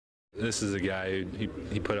This is a guy who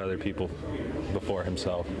he put other people before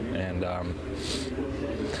himself, and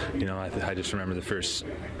you know, I just remember the first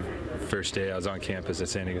day I was on campus at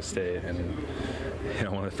San Diego State, and you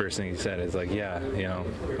know, one of the first things he said is like, yeah, you know,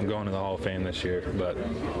 I'm going to the Hall of Fame this year, but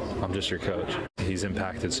I'm just your coach. He's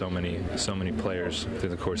impacted so many players through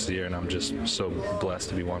the course of the year, and I'm just so blessed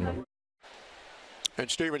to be one of them. And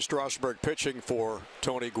Steven Strasburg pitching for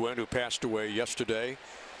Tony Gwynn, who passed away yesterday.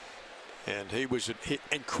 And he was an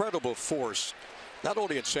incredible force, not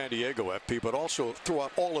only in San Diego, FP, but also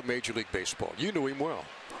throughout all of Major League Baseball. You knew him well.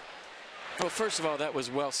 Well, first of all, that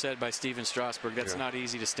was well said by Steven Strasburg. That's not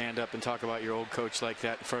easy to stand up and talk about your old coach like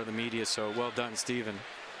that in front of the media, so well done, Steven.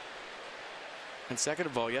 And second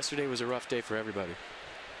of all, yesterday was a rough day for everybody.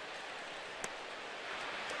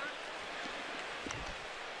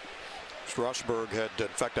 Strasburg had, in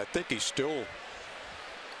fact, I think he still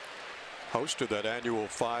hosted that annual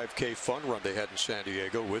 5K fun run they had in San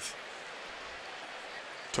Diego with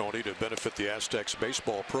Tony to benefit the Aztecs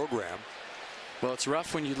baseball program. Well, it's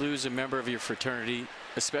rough when you lose a member of your fraternity,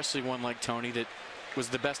 especially one like Tony that was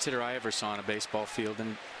the best hitter I ever saw on a baseball field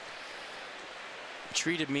and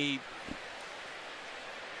treated me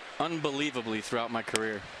unbelievably throughout my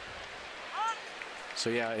career. So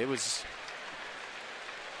yeah, it was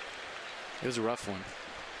a rough one.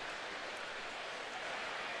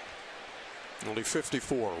 Only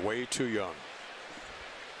 54, way too young.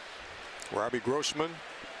 Robbie Grossman,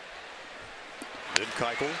 then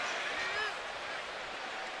Keuchel.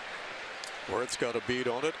 Worth's got a beat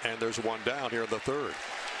on it, and there's one down here in the third.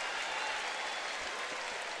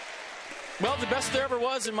 Well, the best there ever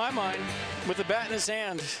was in my mind, with the bat in his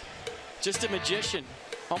hand. Just a magician.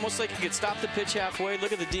 Almost like he could stop the pitch halfway,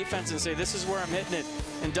 look at the defense, and say, this is where I'm hitting it.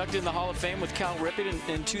 Inducted in the Hall of Fame with Cal Ripken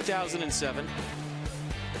in 2007.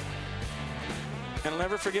 And I'll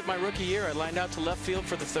never forget my rookie year. I lined out to left field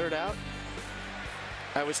for the third out.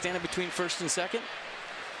 I was standing between first and second,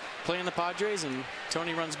 playing the Padres, and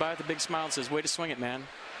Tony runs by with a big smile and says, way to swing it, man.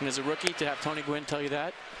 And as a rookie, to have Tony Gwynn tell you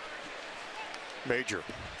that. Major.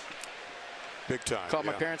 Big time. Called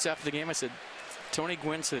my parents after the game. I said, Tony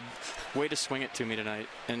Gwynn said, way to swing it to me tonight.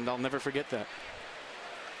 And I'll never forget that.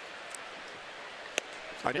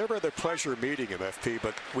 I never had the pleasure of meeting him, FP,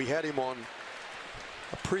 but we had him on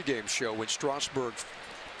a pregame show when Strasburg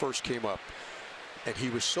first came up. And he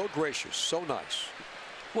was so gracious, so nice.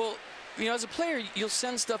 Well, you know, as a player, you'll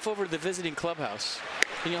send stuff over to the visiting clubhouse,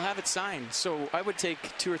 and you'll have it signed. So I would take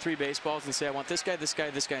 2 or 3 baseballs and say, I want this guy, this guy,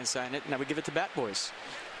 this guy, and sign it, and I would give it to Bat Boys.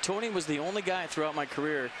 Tony was the only guy throughout my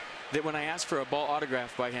career that when I asked for a ball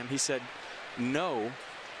autograph by him, he said, no,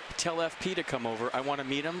 tell FP to come over. I want to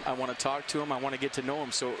meet him. I want to talk to him. I want to get to know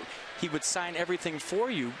him. So he would sign everything for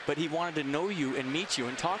you, but he wanted to know you and meet you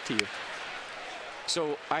and talk to you.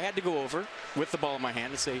 So I had to go over with the ball in my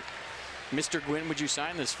hand and say, Mr. Gwynn, would you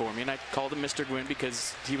sign this for me? And I called him Mr. Gwynn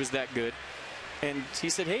because he was that good. And he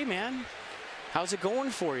said, hey, man, how's it going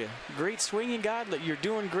for you? Great swinging, God. You're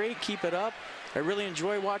doing great. Keep it up. I really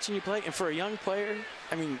enjoy watching you play. And for a young player,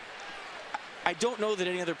 I mean, I don't know that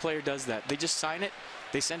any other player does that. They just sign it.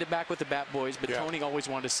 They send it back with the Bat Boys. But Tony always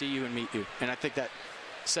wanted to see you and meet you. And I think that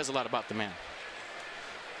says a lot about the man.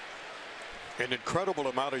 An incredible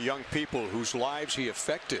amount of young people whose lives he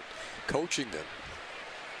affected, coaching them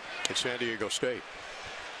at San Diego State.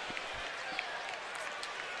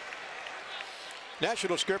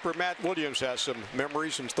 National skipper Matt Williams has some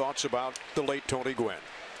memories and thoughts about the late Tony Gwynn.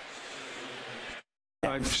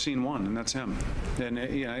 I've seen one, and that's him. And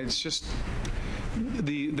yeah, it's just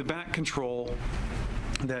the bat control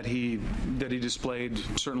that he displayed,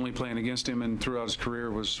 certainly playing against him and throughout his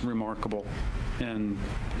career, was remarkable. And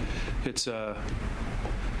it's you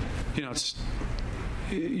know, it's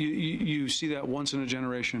you see that once in a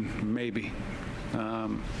generation, maybe.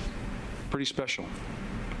 Pretty special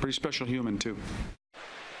human too.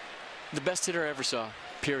 The best hitter I ever saw,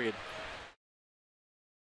 period.